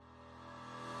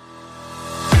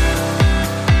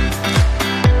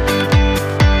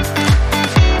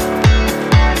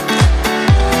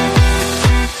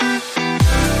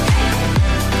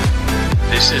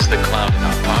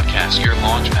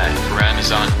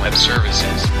web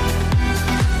services.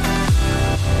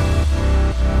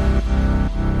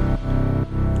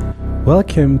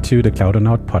 Welcome to the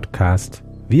Cloudonaut podcast.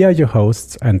 We are your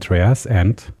hosts, Andreas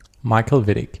and Michael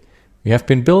Wittig. We have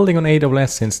been building on AWS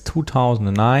since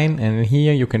 2009, and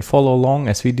here you can follow along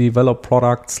as we develop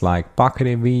products like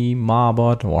BucketAV,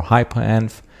 Marbot or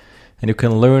HyperEnv, and you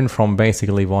can learn from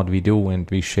basically what we do and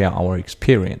we share our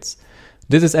experience.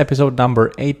 This is episode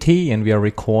number 80, and we are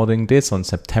recording this on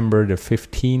September the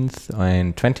 15th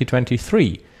in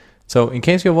 2023. So in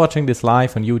case you're watching this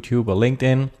live on YouTube or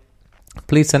LinkedIn,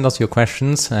 please send us your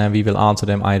questions. We will answer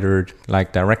them either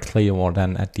like directly or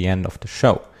then at the end of the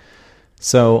show.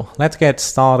 So let's get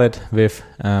started with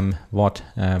what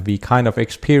we kind of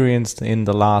experienced in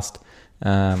the last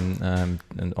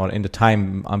or in the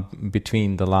time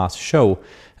between the last show.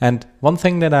 And one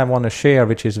thing that I want to share,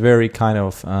 which is very kind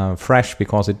of fresh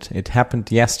because it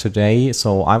happened yesterday.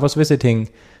 So I was visiting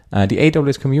the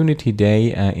AWS Community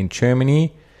Day in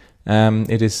Germany.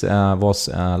 It was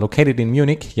located in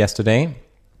Munich yesterday.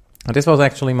 And this was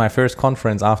actually my first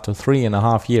conference after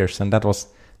 3.5 years, and that was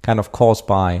kind of caused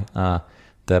by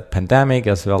the pandemic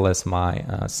as well as my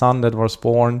son that was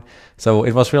born. So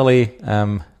it was really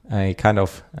a kind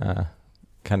of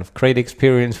great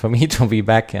experience for me to be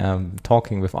back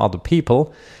talking with other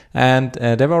people. And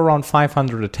there were around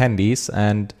 500 attendees,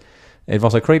 and it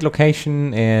was a great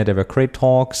location. There were great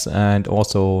talks, and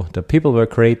also the people were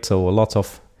great. So lots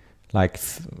of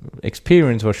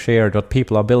experience was shared what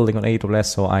people are building on AWS.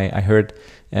 So I heard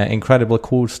incredible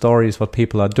cool stories what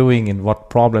people are doing and what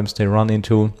problems they run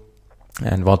into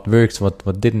and what works,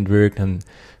 what didn't work, and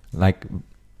like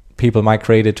people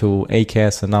migrated to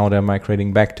AKS and now they're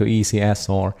migrating back to ECS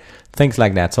or things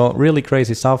like that. So really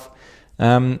crazy stuff.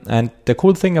 And the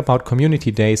cool thing about community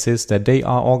days is that they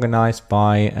are organized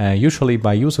by usually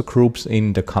by user groups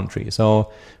in the country.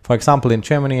 So for example, in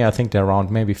Germany, I think there are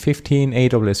around maybe 15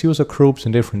 AWS user groups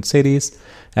in different cities,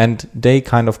 and they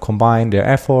kind of combine their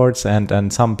efforts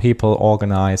and some people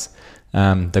organize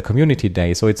the community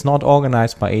day. So it's not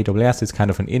organized by AWS, it's kind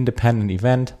of an independent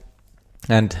event.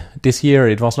 And this year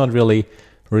it was not really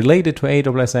related to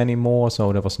AWS anymore,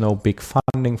 so there was no big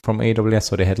funding from AWS,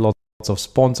 so they had lots of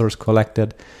sponsors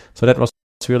collected. So that was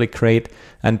really great.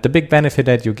 And the big benefit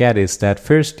that you get is that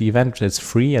first, the event is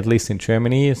free, at least in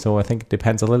Germany. So I think it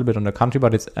depends a little bit on the country,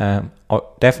 but it's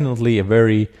definitely a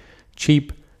very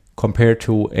cheap compared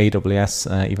to AWS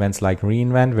events like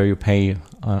reInvent, where you pay,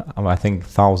 I think,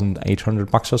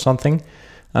 $1,800 or something.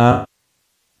 And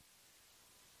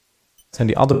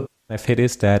the other benefit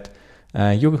is that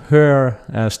you hear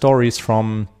stories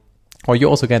from, or you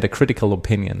also get a critical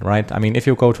opinion, right? I mean, if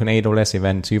you go to an AWS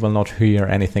event, you will not hear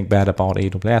anything bad about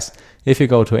AWS. If you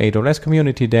go to AWS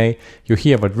Community Day, you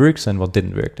hear what works and what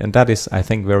didn't work. And that is, I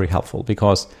think, very helpful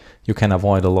because you can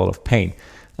avoid a lot of pain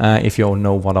if you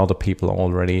know what other people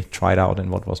already tried out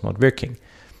and what was not working.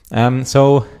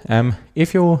 So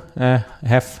if you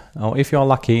if you're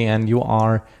lucky and you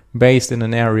are based in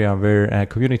an area where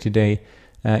Community Day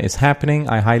is happening,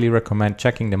 I highly recommend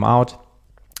checking them out.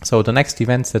 So the next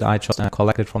events that I just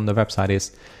collected from the website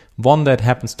is one that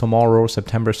happens tomorrow,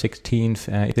 September 16th.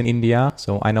 It's in India.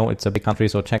 So I know it's a big country,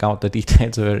 so check out the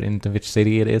details into which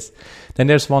city it is. Then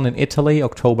there's one in Italy,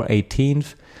 October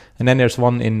 18th. And then there's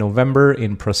one in November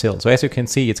in Brazil. So as you can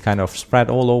see, it's kind of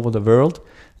spread all over the world.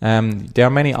 There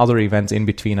are many other events in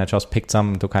between. I just picked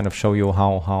some to kind of show you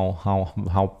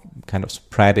how kind of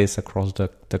spread is across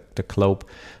the globe.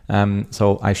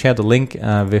 So I shared the link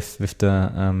with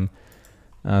the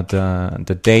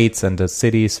dates and the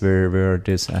cities where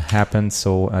this happens.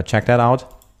 So check that out,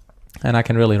 and I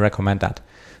can really recommend that.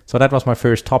 So that was my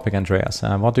first topic, Andreas.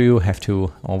 What do you have to,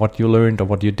 or what you learned, or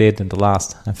what you did in the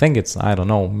last? I think it's, I don't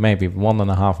know, maybe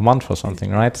 1.5 months or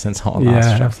something, right? Since our last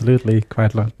show. Yeah, absolutely,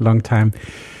 quite a long time.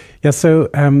 Yeah. So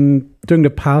during the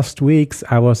past weeks,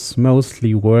 I was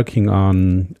mostly working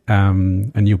on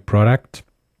a new product.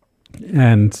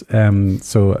 And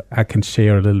so I can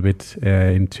share a little bit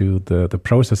into the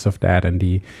process of that and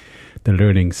the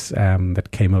learnings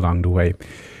that came along the way.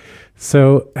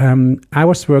 So I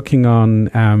was working on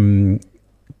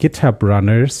GitHub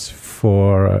runners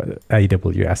for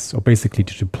AWS, or basically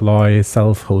to deploy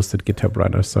self-hosted GitHub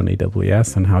runners on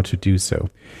AWS and how to do so.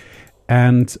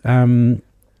 And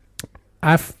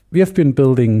we have been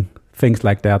building things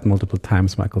like that multiple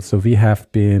times, Michael. So we have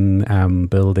been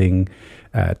building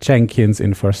Jenkins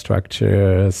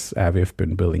infrastructures. We've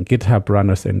been building GitHub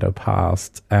runners in the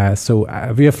past. So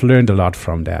we have learned a lot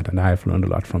from that, and I've learned a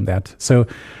lot from that. So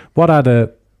what are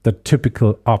the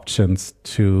typical options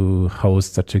to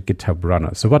host such a GitHub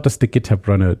runner? So what does the GitHub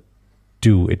runner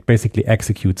do. It basically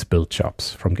executes build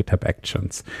jobs from GitHub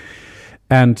Actions.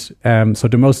 And so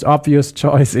the most obvious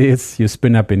choice is you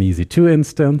spin up an EC2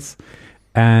 instance,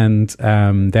 and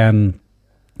then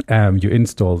you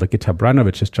install the GitHub runner,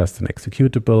 which is just an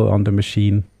executable on the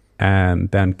machine, and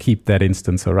then keep that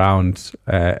instance around,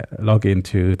 log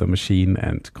into the machine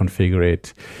and configure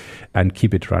it and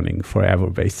keep it running forever,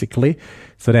 basically.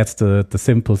 So that's the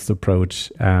simplest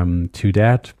approach to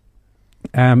that.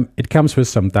 It comes with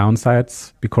some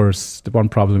downsides, because the one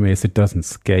problem is it doesn't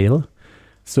scale.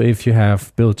 So if you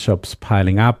have build jobs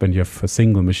piling up and you have a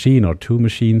single machine or two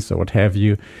machines or what have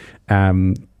you,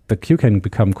 the queue can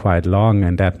become quite long,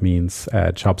 and that means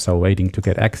jobs are waiting to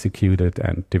get executed,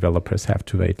 and developers have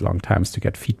to wait long times to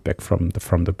get feedback from the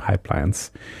pipelines.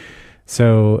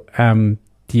 So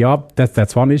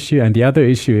that's one issue, and the other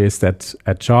issue is that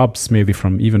jobs, maybe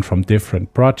even from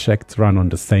different projects, run on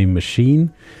the same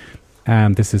machine.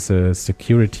 This is a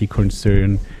security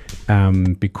concern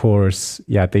because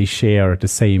they share the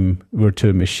same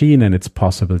virtual machine, and it's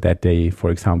possible that they, for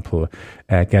example,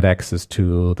 get access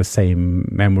to the same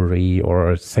memory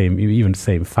or even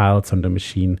same files on the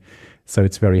machine. So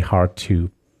it's very hard to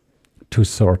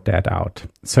sort that out.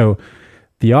 So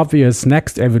the obvious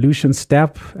next evolution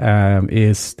step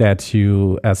is that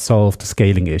you solve the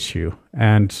scaling issue.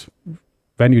 And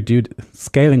when you do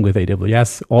scaling with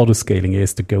AWS, auto-scaling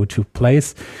is the go-to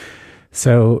place.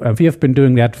 So we have been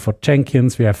doing that for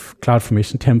Jenkins. We have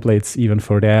CloudFormation templates even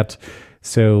for that.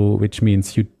 So which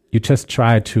means you just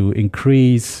try to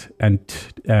increase and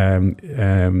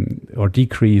or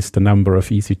decrease the number of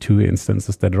EC2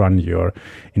 instances that run your,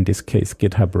 in this case,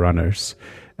 GitHub runners.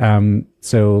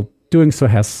 So doing so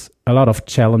has a lot of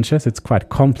challenges. It's quite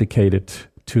complicated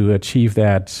to achieve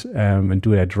that and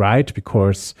do that right,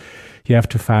 because you have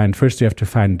to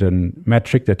find a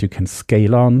metric that you can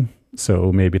scale on.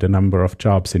 So maybe the number of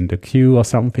jobs in the queue or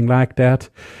something like that.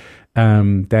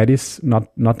 That is not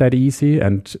that easy.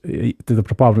 And the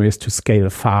problem is to scale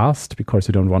fast, because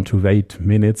you don't want to wait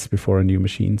minutes before a new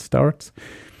machine starts.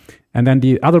 And then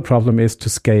the other problem is to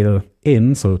scale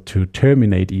in, so to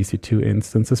terminate EC2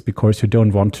 instances, because you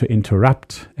don't want to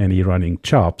interrupt any running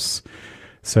jobs.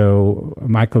 So,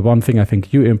 Michael, one thing I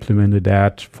think you implemented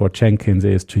that for Jenkins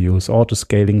is to use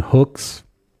auto-scaling hooks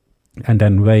and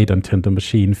then wait until the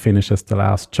machine finishes the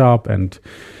last job and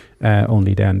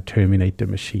only then terminate the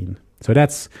machine. So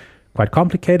that's quite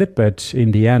complicated, but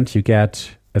in the end, you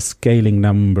get a scaling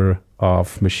number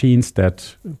of machines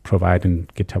that provide in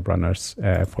GitHub runners,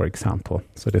 for example.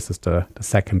 So this is the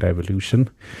second evolution.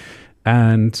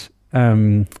 And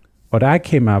what I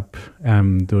came up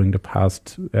during the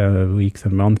past weeks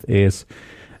and months is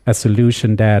a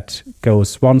solution that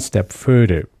goes one step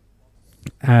further.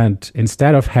 And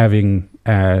instead of having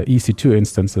EC2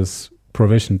 instances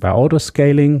provisioned by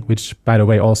auto-scaling, which, by the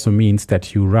way, also means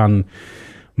that you run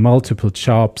multiple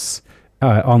jobs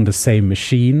on the same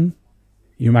machine,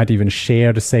 you might even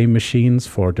share the same machines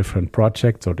for different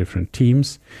projects or different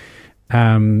teams.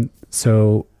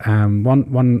 So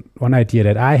one idea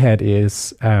that I had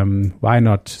is why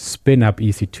not spin up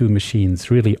EC2 machines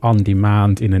really on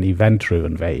demand in an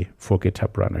event-driven way for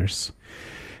GitHub runners?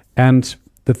 And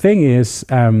the thing is,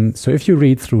 so if you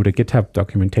read through the GitHub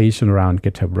documentation around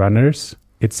GitHub runners,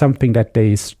 it's something that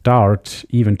they start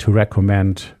even to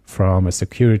recommend from a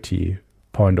security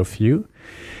point of view.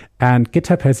 And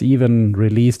GitHub has even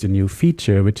released a new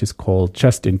feature, which is called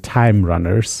just-in-time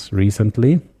runners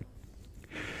recently.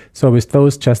 So with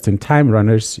those just-in-time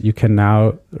runners, you can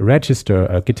now register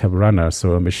a GitHub runner,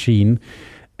 so a machine,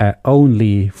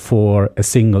 only for a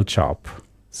single job.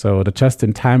 So the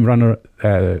just-in-time runner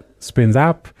spins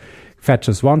up,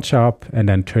 fetches one job, and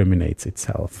then terminates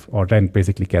itself, or then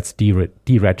basically gets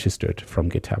deregistered from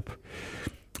GitHub.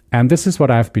 And this is what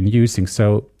I've been using.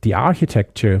 So the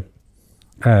architecture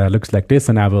looks like this,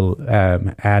 and I will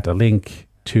add a link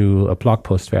to a blog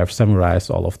post where I've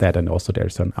summarized all of that, and also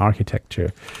there's an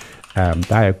architecture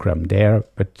diagram there.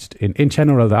 But in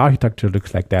general, the architecture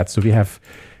looks like that. So we have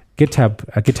a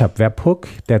GitHub webhook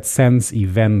that sends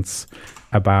events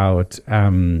about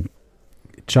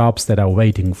jobs that are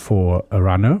waiting for a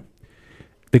runner.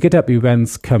 The GitHub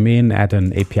events come in at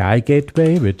an API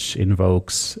gateway, which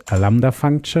invokes a Lambda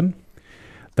function.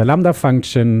 The Lambda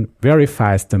function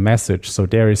verifies the message. So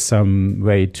there is some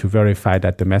way to verify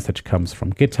that the message comes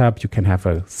from GitHub. You can have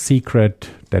a secret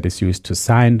that is used to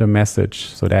sign the message.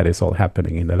 So that is all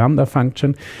happening in the Lambda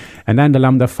function. And then the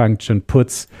Lambda function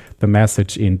puts the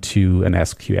message into an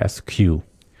SQS queue.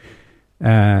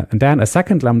 And then a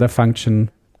second Lambda function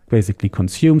basically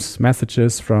consumes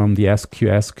messages from the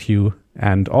SQS queue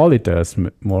And all it does,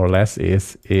 more or less,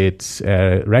 is it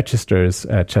registers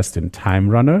a just-in-time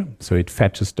runner. So it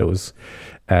fetches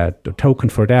the token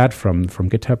for that from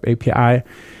GitHub API,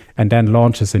 and then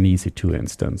launches an EC2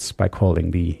 instance by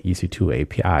calling the EC2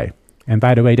 API. And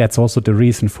by the way, that's also the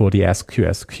reason for the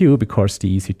SQSQ, because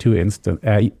the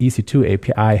EC2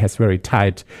 API has very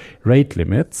tight rate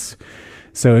limits.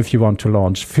 So if you want to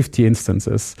launch 50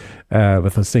 instances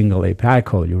with a single API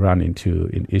call, you run into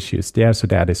issues there. So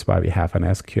that is why we have an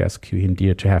SQSQ in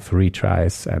there to have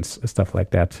retries and stuff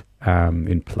like that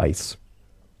in place.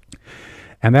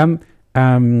 And then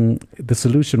the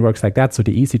solution works like that. So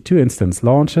the EC2 instance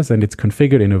launches, and it's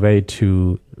configured in a way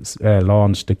to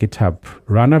launch the GitHub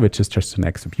runner, which is just an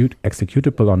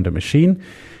executable on the machine.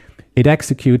 It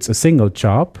executes a single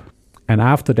job, and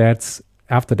after that,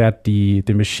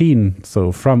 the machine,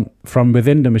 so from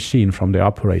within the machine, from the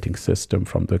operating system,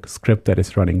 from the script that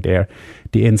is running there,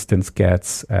 the instance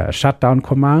gets a shutdown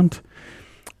command.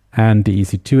 And the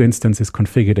EC2 instance is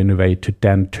configured in a way to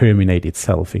then terminate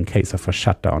itself in case of a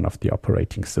shutdown of the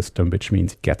operating system, which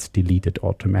means it gets deleted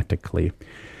automatically.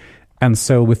 And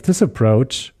so with this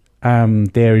approach,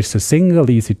 there is a single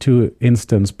EC2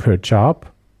 instance per job,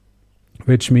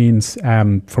 which means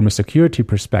from a security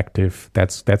perspective,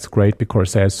 that's great,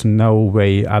 because there's no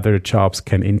way other jobs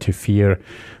can interfere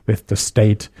with the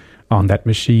state on that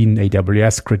machine.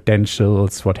 AWS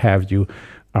credentials, what have you,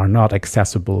 are not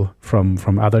accessible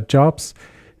from other jobs.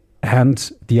 And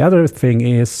the other thing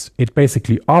is it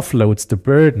basically offloads the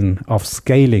burden of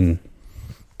scaling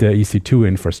the EC2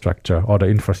 infrastructure or the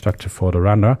infrastructure for the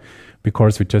runner,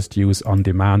 because we just use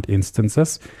on-demand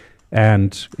instances.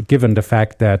 And given the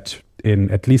fact that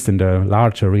at least in the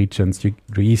larger regions, you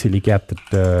easily get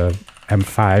the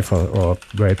M5 or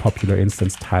very popular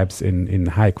instance types in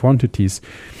high quantities,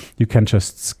 you can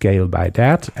just scale by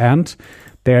that. And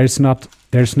there's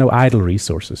no idle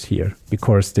resources here,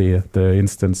 because the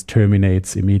instance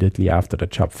terminates immediately after the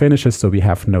job finishes. So we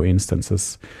have no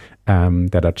instances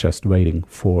that are just waiting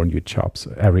for new jobs.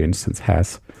 Every instance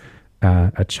has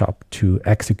a job to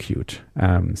execute.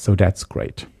 So that's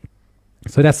great.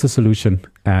 So that's the solution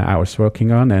I was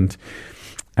working on. And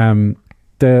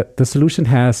the solution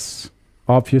has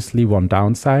obviously one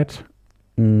downside.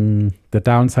 The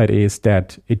downside is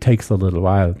that it takes a little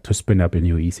while to spin up a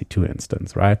new EC2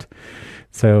 instance, right?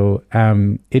 So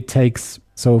it takes,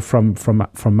 from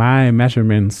my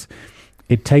measurements,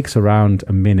 it takes around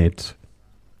a minute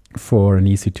for an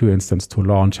EC2 instance to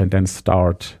launch and then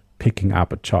start picking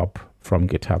up a job from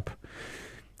GitHub.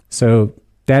 So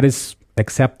that is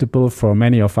acceptable for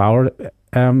many of our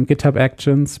GitHub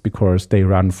actions, because they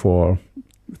run for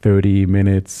 30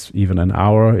 minutes, even an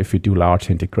hour, if you do large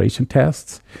integration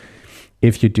tests.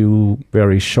 If you do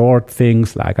very short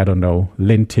things like, I don't know,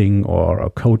 linting or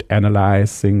code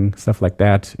analyzing, stuff like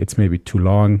that, it's maybe too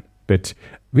long. But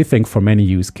we think for many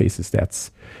use cases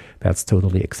that's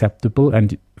totally acceptable,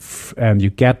 and you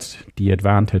get the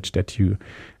advantage that you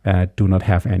do not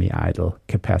have any idle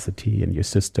capacity in your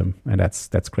system, and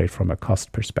that's great from a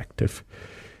cost perspective.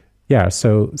 Yeah,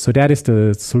 so that is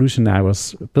the solution I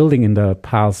was building in the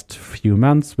past few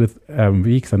months, with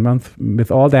weeks and months,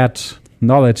 with all that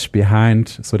knowledge behind.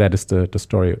 So that is the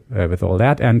story with all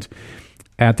that, and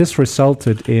this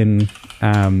resulted in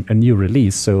a new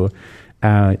release. So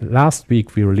last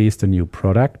week we released a new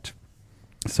product.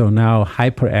 So now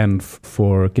HyperEnv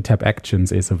for GitHub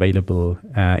Actions is available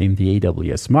in the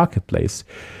AWS Marketplace.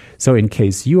 So in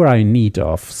case you are in need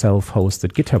of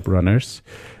self-hosted GitHub runners,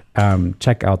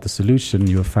 check out the solution.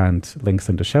 You'll find links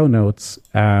in the show notes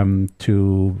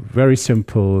to very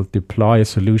simple deploy a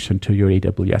solution to your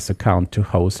AWS account to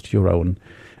host your own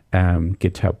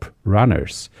GitHub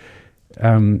runners.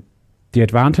 The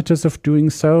advantages of doing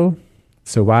so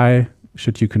why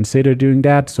should you consider doing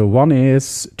that? So one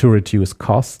is to reduce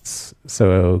costs.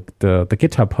 So the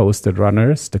GitHub hosted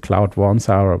runners, the cloud ones,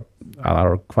 are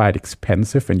quite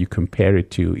expensive when you compare it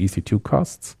to EC2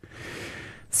 costs.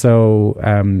 So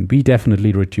we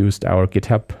definitely reduced our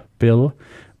GitHub bill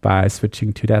by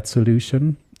switching to that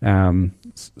solution.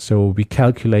 So we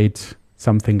calculate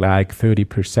something like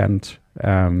 30%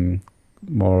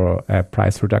 more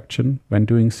price reduction when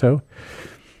doing so.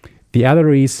 The other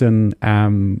reason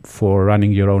for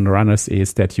running your own runners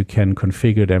is that you can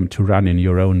configure them to run in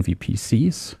your own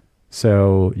VPCs.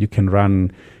 So you can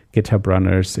run GitHub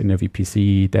runners in a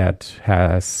VPC that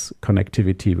has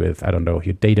connectivity with, I don't know,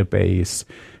 your database,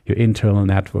 your internal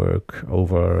network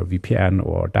over VPN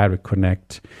or Direct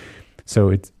Connect. So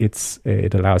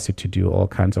it allows you to do all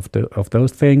kinds of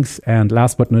those things. And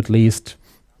last but not least,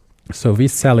 so we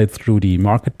sell it through the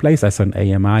marketplace as an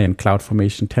AMI and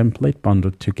CloudFormation template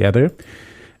bundled together.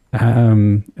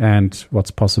 And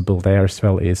what's possible there as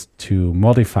well is to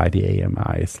modify the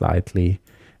AMI slightly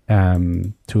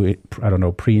to,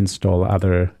 pre-install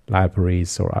other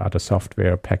libraries or other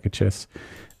software packages.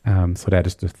 So that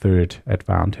is the third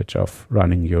advantage of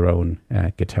running your own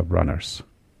GitHub runners.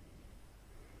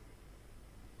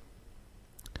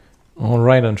 All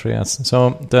right, Andreas.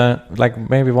 So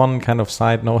maybe one kind of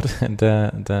side note,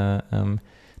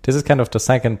 this is kind of the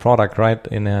second product, right?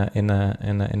 In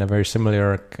a very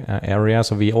similar area.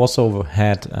 So we also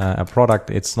had a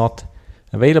product. It's not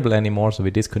available anymore, so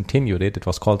we discontinued it. It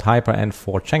was called HyperEnv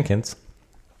for Jenkins,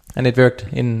 and it worked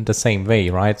in the same way,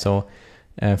 right? So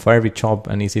for every job,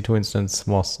 an EC2 instance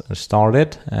was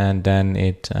started, and then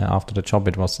after the job,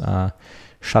 it was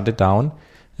shut it down.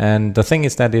 And the thing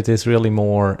is that it is really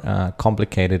more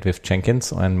complicated with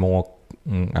Jenkins and more.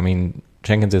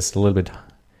 Jenkins is a little bit.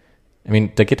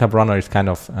 The GitHub runner is kind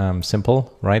of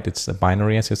simple, right? It's a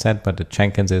binary, as you said, but the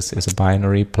Jenkins is a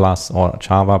binary plus or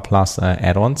Java plus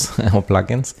add-ons or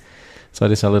plugins. So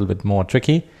it is a little bit more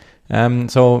tricky.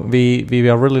 So we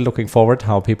are really looking forward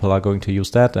how people are going to use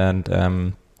that,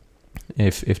 and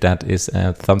if that is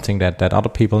something that other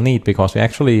people need, because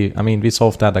we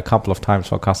solved that a couple of times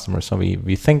for customers. So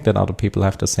we think that other people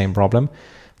have the same problem.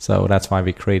 So that's why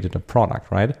we created a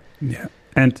product, right? Yeah.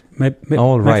 And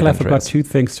Michael, I forgot two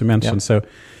things to mention. Yeah.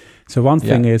 So one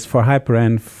thing is for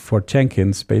HyperEnv for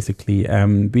Jenkins, basically,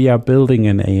 we are building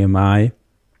an AMI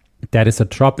that is a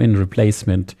drop-in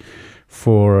replacement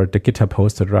for the GitHub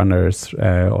hosted runners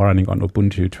running on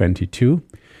Ubuntu 22.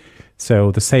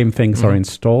 So the same things are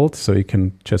installed, so you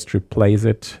can just replace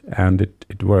it, and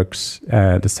it works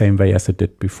the same way as it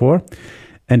did before.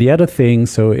 And the other thing,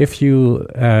 so if you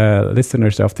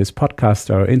listeners of this podcast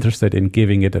are interested in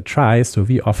giving it a try, so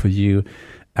we offer you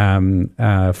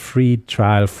a free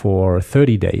trial for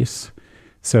 30 days.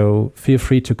 So feel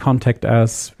free to contact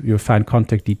us. You'll find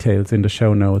contact details in the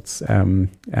show notes, and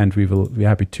we're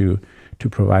happy to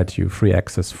provide you free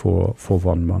access for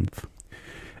 1 month.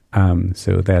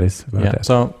 So that is about that.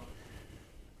 So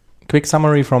quick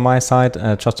summary from my side,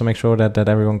 just to make sure that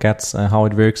everyone gets how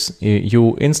it works.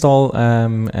 You install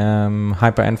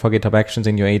HyperEnv for GitHub Actions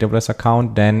in your AWS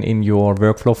account. Then in your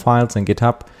workflow files in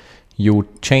GitHub, you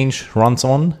change runs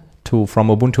on from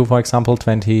Ubuntu, for example,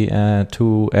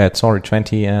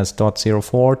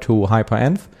 20.04 to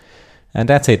HyperEnv. And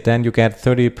that's it. Then you get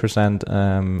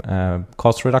 30%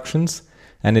 cost reductions.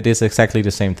 And it is exactly the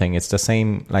same thing. It's the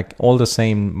same, like all the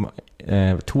same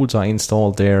tools are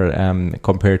installed there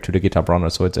compared to the GitHub runner.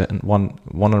 So it's a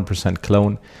 100%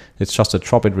 clone. It's just a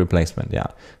drop-in replacement. Yeah.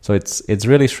 So it's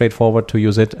really straightforward to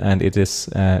use it, and it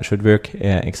is should work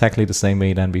exactly the same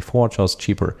way than before, just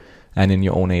cheaper and in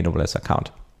your own AWS account.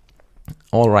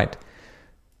 All right.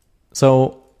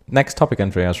 So next topic,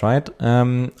 Andreas, right?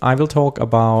 I will talk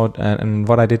about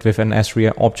what I did with an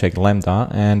S3 object Lambda.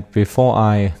 And before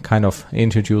I kind of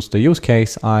introduce the use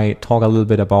case, I talk a little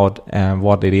bit about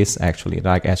what it is actually,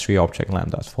 like S3 object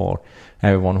Lambdas for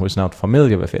everyone who is not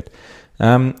familiar with it.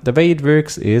 The way it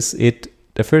works is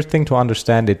the first thing to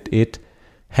understand it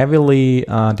heavily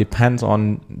depends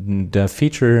on the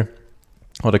feature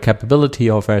or the capability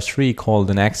of S3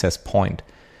 called an access point.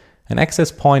 An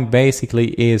access point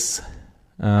basically is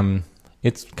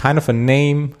it's kind of a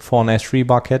name for an S3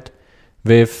 bucket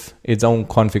with its own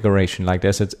configuration. Like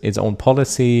there's its own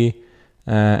policy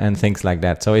and things like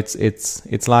that. So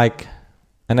it's like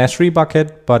an S3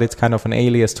 bucket, but it's kind of an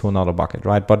alias to another bucket,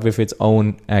 right? But with its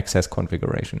own access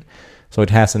configuration. So it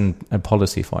has a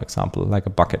policy, for example, like a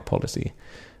bucket policy.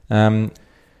 So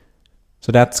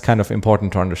that's kind of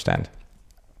important to understand.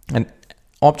 And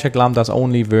object lambdas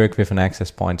only work with an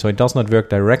access point. So it does not work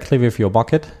directly with your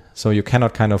bucket. So you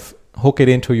cannot kind of hook it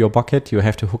into your bucket. You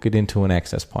have to hook it into an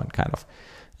access point kind of.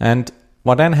 And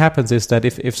what then happens is that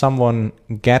if someone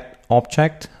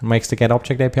makes the get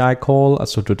object API call,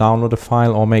 so to download a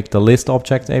file, or make the list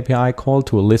object API call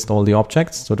to list all the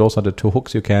objects. So those are the two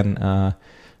hooks you can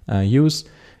use.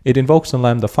 It invokes a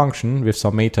Lambda function with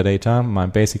some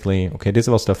metadata. Basically, okay, this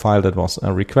was the file that was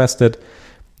requested.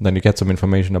 Then you get some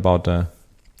information about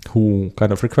who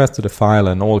kind of requested the file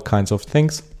and all kinds of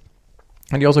things.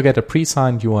 And you also get a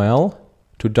pre-signed URL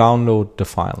to download the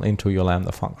file into your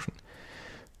Lambda function.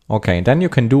 Okay, and then you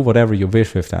can do whatever you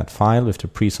wish with that file with the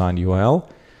pre-signed URL.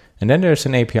 And then there's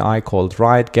an API called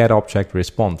write get object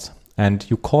response. And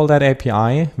you call that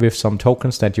API with some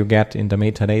tokens that you get in the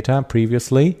metadata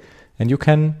previously. And you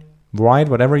can write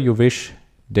whatever you wish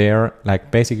there.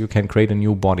 Like basically you can create a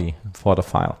new body for the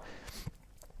file.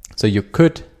 So you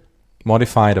could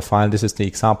modify the file. This is the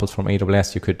examples from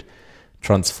AWS. You could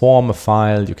transform a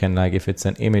file. You can, like, if it's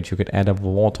an image, you could add a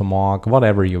watermark,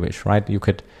 whatever you wish, right? You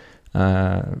could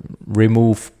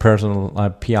remove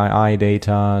personal PII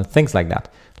data, things like that,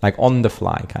 like on the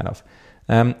fly kind of.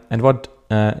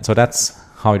 So that's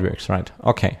how it works, right?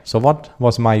 Okay, so what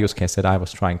was my use case that I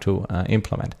was trying to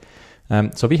implement?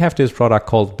 So we have this product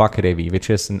called BucketAV, which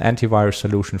is an antivirus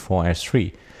solution for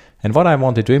S3. And what I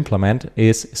wanted to implement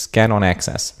is scan on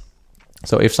access.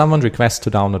 So if someone requests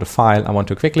to download a file, I want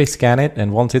to quickly scan it,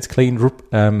 and once it's clean,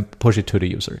 push it to the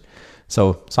user.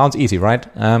 So sounds easy, right?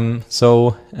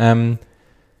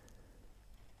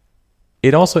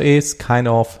 It also is kind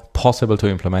of possible to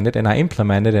implement it, and I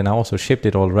implemented and I also shipped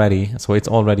it already. So it's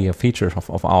already a feature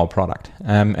of our product.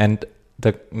 And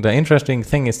the interesting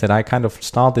thing is that I kind of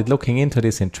started looking into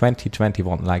this in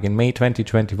 2021. Like in May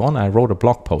 2021, I wrote a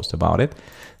blog post about it.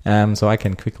 So I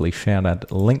can quickly share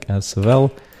that link as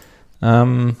well.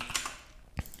 I'll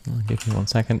give you 1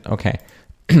 second. Okay.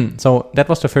 So that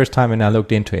was the first time when I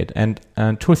looked into it. And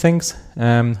two things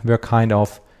were kind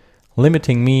of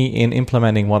limiting me in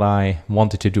implementing what I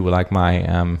wanted to do, like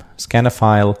my scanner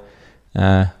file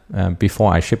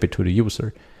before I ship it to the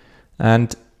user.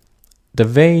 And the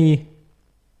way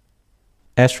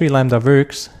S3 Lambda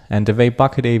works and the way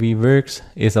BucketAV works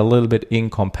is a little bit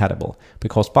incompatible,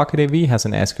 because BucketAV has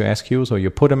an SQS queue. So you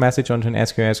put a message onto an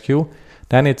SQS queue,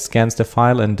 then it scans the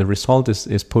file, and the result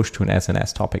is pushed to an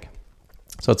SNS topic.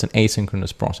 So it's an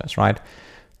asynchronous process, right?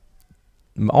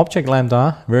 Object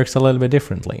Lambda works a little bit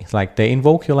differently. It's like they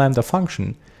invoke your Lambda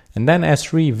function, and then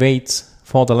S3 waits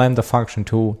for the Lambda function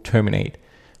to terminate.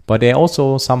 But they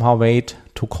also somehow wait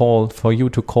for you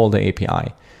to call the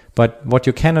API. But what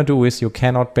you cannot do is you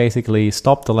cannot basically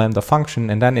stop the Lambda function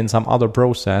and then in some other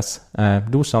process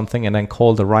do something and then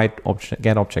call the right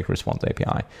get object response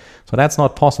API. So that's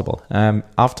not possible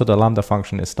after the Lambda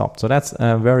function is stopped. So that's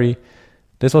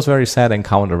this was very sad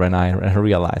encounter when I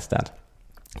realized that,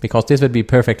 because this would be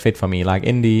perfect fit for me. Like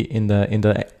in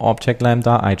the object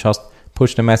Lambda, I just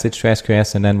push the message to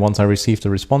SQS, and then once I receive the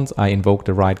response, I invoke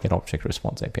the right get object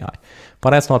response API.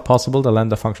 But that's not possible. The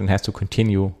Lambda function has to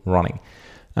continue running.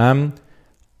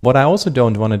 What I also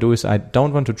don't want to do is I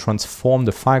don't want to transform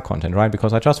the file content, right?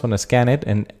 Because I just want to scan it,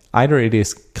 and either it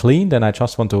is clean, then I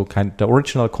just want to the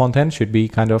original content should be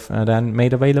kind of then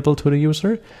made available to the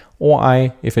user,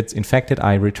 or if it's infected,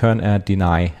 I return a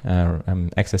deny,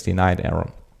 access denied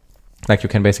error. Like you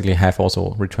can basically have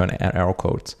also return error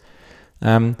codes.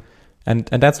 And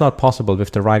that's not possible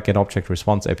with the right get object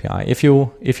response API. If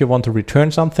you want to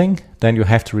return something, then you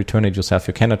have to return it yourself.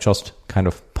 You cannot just kind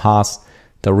of pass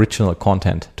the original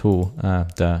content to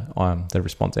the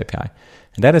response API.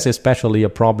 And that is especially a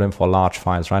problem for large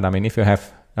files, right? I mean,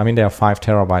 there are 5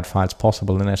 terabyte files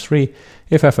possible in S3.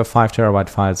 If you have a 5 terabyte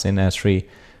files in S3,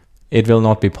 it will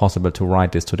not be possible to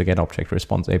write this to the get object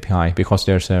response API, because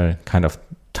there's a kind of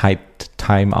tight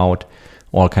timeout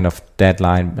or kind of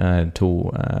deadline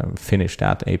to finish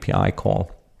that API call.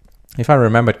 If I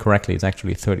remembered correctly, it's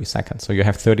actually 30 seconds. So you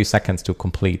have 30 seconds to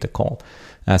complete the call.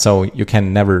 So you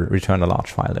can never return a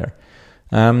large file there.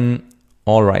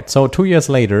 All right. So 2 years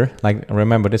later, like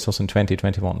remember this was in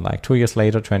 2021, like 2 years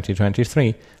later,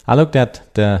 2023, I looked at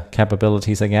the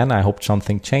capabilities again. I hoped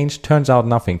something changed. Turns out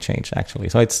nothing changed actually.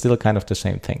 So it's still kind of the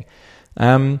same thing.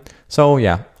 So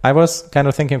yeah, I was kind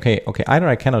of thinking, okay, either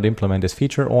I cannot implement this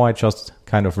feature or I just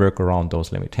kind of work around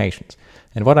those limitations.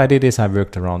 And what I did is I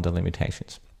worked around the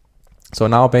limitations. So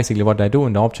now basically what I do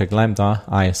in the object Lambda,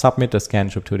 I submit the scan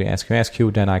job to the SQS queue,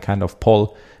 then I kind of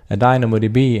pull a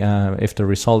DynamoDB if the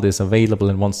result is available,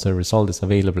 and once the result is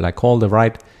available, I call the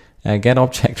right get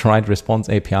object right response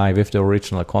API with the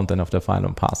original content of the file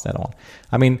and pass that on.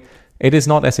 I mean, it is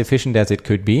not as efficient as it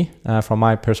could be from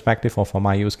my perspective or from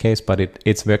my use case, but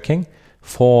it's working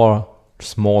for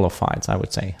smaller files, I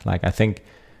would say. Like I think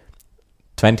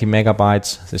 20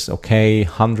 megabytes is okay,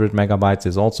 100 megabytes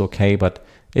is also okay, but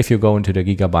if you go into the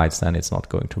gigabytes, then it's not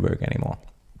going to work anymore,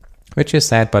 which is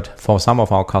sad, but for some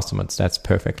of our customers, that's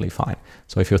perfectly fine.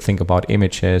 So if you think about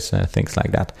images, things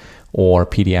like that, or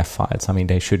PDF files, I mean,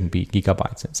 they shouldn't be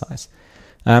gigabytes in size.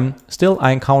 Still,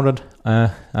 I encountered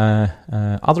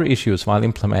other issues while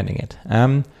implementing it.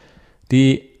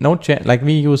 The Node.js, like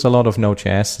we use a lot of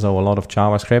Node.js, so a lot of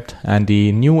JavaScript, and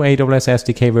the new AWS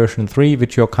SDK version 3,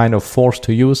 which you're kind of forced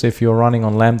to use if you're running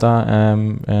on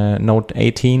Lambda Node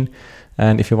 18,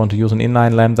 and if you want to use an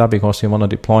inline Lambda because you want to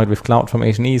deploy it with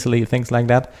CloudFormation easily, things like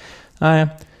that.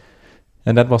 And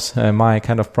that was my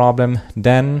kind of problem.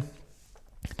 Then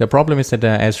the problem is that the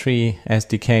S3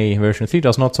 SDK version 3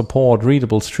 does not support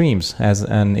readable streams as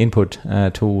an input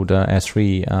to the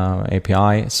S3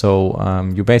 API. So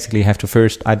you basically have to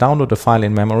first, I download the file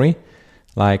in memory,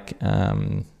 like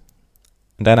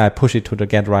and then I push it to the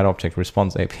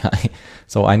getWriteObjectResponse API.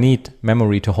 So I need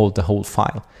memory to hold the whole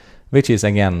file, which is,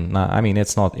 again,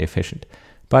 it's not efficient.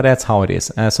 But that's how it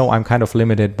is. So I'm kind of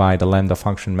limited by the Lambda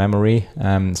function memory.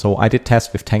 So I did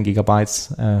test with 10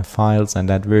 gigabytes files, and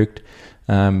that worked.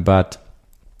 But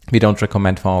we don't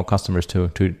recommend for our customers to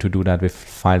do that with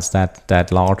files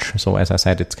that large. So as I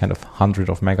said, it's kind of 100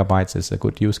 of megabytes is a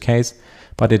good use case,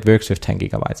 but it works with 10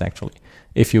 gigabytes actually,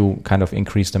 if you kind of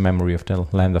increase the memory of the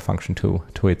Lambda function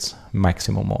to its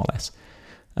maximum, more or less.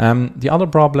 The other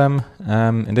problem,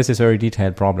 and this is a very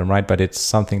detailed problem, right? But it's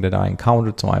something that I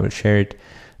encountered, so I will share it.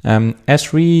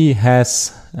 S3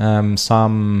 has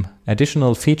some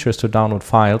additional features to download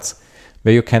files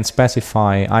where you can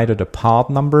specify either the part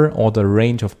number or the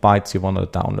range of bytes you want to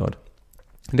download.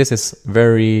 This is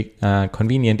very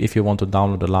convenient if you want to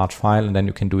download a large file, and then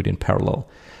you can do it in parallel.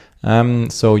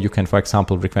 So you can, for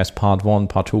example, request part 1,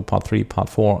 part 2, part 3, part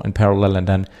 4 in parallel, and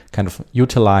then kind of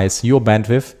utilize your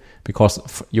bandwidth,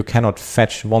 because you cannot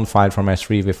fetch one file from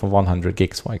S3 with 100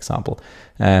 gigs, for example.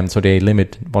 So they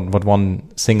limit what one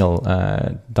single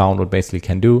download basically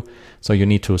can do. So you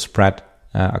need to spread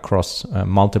across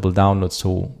multiple downloads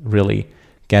to really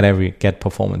get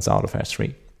performance out of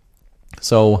S3.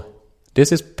 So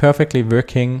this is perfectly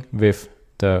working with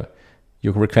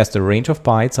you request a range of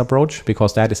bytes approach,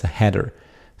 because that is a header.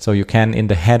 So you can, in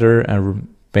the header,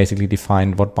 basically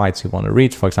define what bytes you want to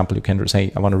read. For example, you can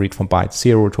say, I want to read from byte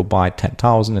 0 to byte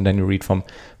 10,000, and then you read from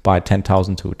byte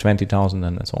 10,000 to 20,000,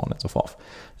 and so on and so forth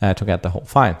to get the whole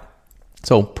file.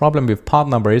 So problem with part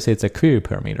number is it's a query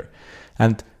parameter.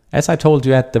 And as I told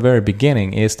you at the very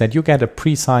beginning, is that you get a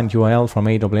pre-signed URL from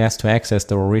AWS to access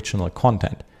the original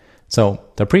content. So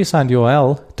the pre-signed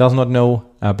URL does not know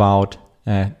about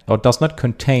or does not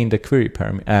contain the query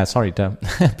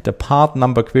parameter, the part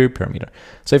number query parameter.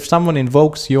 So if someone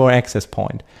invokes your access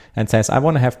point and says, I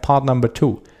want to have part number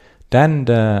 2, then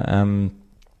the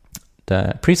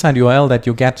pre-signed URL that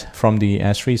you get from the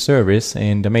S3 service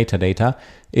in the metadata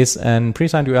is a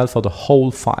pre-signed URL for the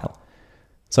whole file.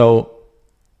 So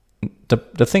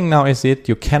the thing now is that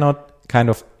you cannot kind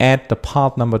of add the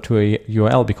part number to a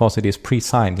URL because it is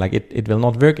pre-signed. Like it will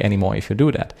not work anymore if you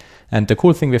do that. And the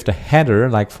cool thing with the header,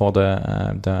 like for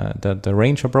the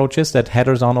range approaches, that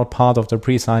headers are not part of the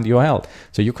pre-signed URL.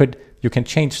 So you can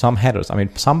change some headers. I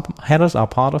mean, some headers are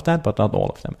part of that, but not all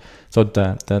of them. So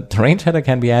the range header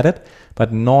can be added,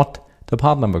 but not the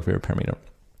part number query parameter.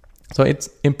 So it's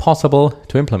impossible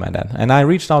to implement that. And I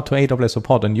reached out to AWS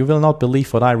support, and you will not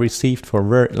believe what I received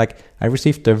I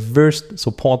received the worst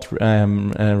support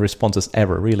responses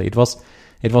ever. Really, it was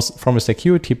from a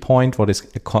security point.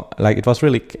 It was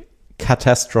really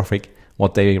catastrophic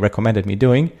what they recommended me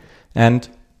doing, and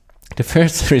the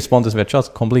first responses were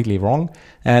just completely wrong,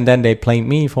 and then they blamed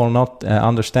me for not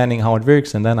understanding how it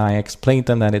works, and then I explained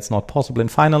them that it's not possible, and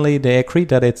finally they agreed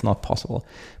that it's not possible.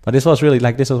 But this was really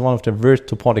this was one of the worst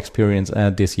support experience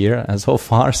this year so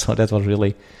far, so that was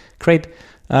really great.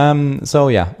 So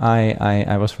yeah,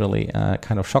 I was really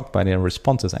kind of shocked by their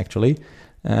responses actually,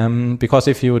 because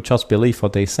if you would just believe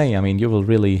what they say, I mean,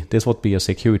 this would be a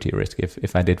security risk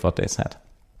if I did what they said.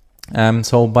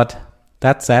 But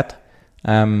that said,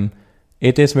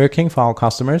 it is working for our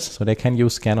customers, so they can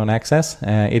use Scan on Access.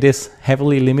 It is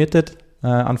heavily limited,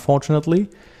 unfortunately,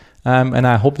 and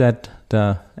I hope that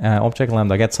the Object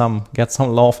Lambda get some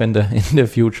love in the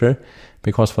future,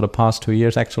 because for the past 2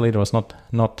 years actually there was not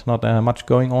much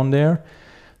going on there,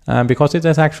 because it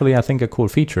is actually, I think, a cool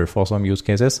feature for some use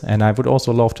cases, and I would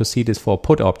also love to see this for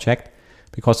put object,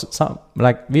 because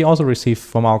we also receive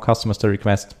from our customers the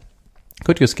request,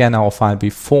 could you scan our file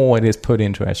before it is put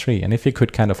into S3? And if you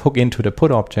could kind of hook into the put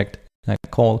object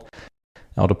call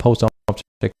or the post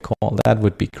object call, that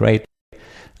would be great.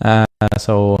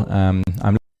 So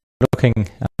I'm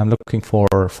looking for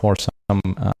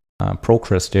some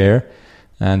progress there,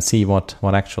 and see what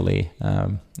actually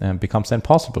becomes then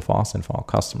possible for us and for our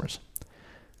customers.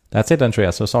 That's it,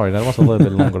 Andreas. So sorry, that was a little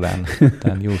bit longer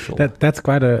than usual. That's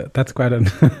quite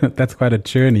a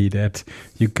journey that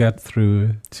you got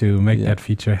through to make that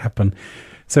feature happen.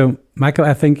 So, Michael,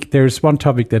 I think there's one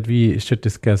topic that we should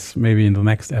discuss maybe in the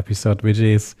next episode, which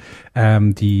is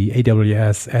the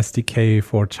AWS SDK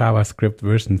for JavaScript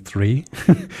version 3,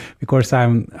 because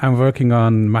I'm working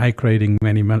on migrating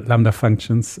many Lambda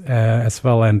functions as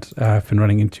well, and I've been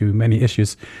running into many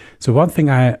issues. So one thing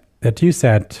that you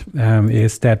said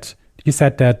is that you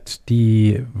said that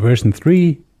the version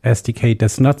 3 SDK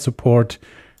does not support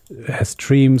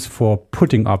streams for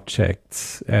putting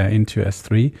objects into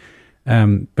S3,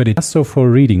 but it does so for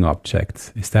reading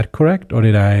objects. Is that correct, or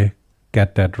did I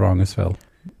get that wrong as well?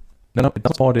 No, it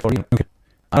does support it for reading. Okay.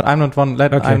 I'm not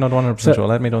 100% sure.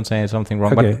 Let me don't say something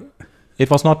wrong. Okay. But it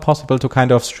was not possible to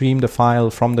kind of stream the file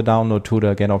from the download to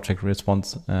the get object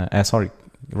response API.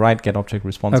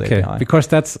 Because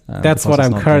that's what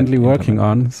I'm currently working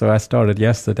on. So I started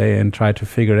yesterday and tried to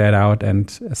figure that out. And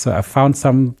so I found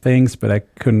some things, but I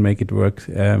couldn't make it work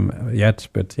yet.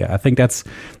 But yeah, I think that's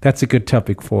a good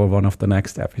topic for one of the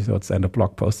next episodes and a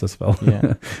blog post as well.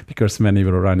 Yeah. Because many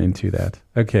will run into that.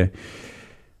 Okay,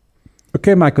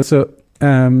 Michael. So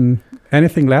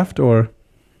anything left or?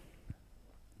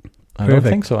 I don't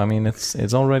think so. I mean,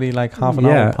 it's already like half an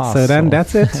hour past. So then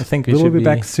that's it. I think we'll be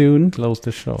back soon. Close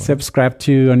the show. Subscribe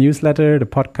to our newsletter, the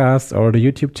podcast, or the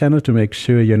YouTube channel to make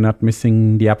sure you're not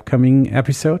missing the upcoming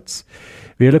episodes.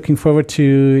 We're looking forward to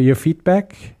your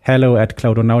feedback.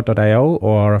 hello@cloudonaut.io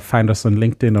or find us on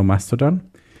LinkedIn or Mastodon.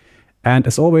 And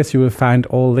as always, you will find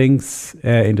all links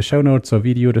in the show notes or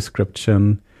video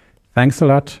description. Thanks a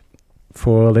lot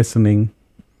for listening.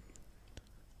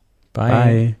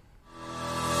 Bye.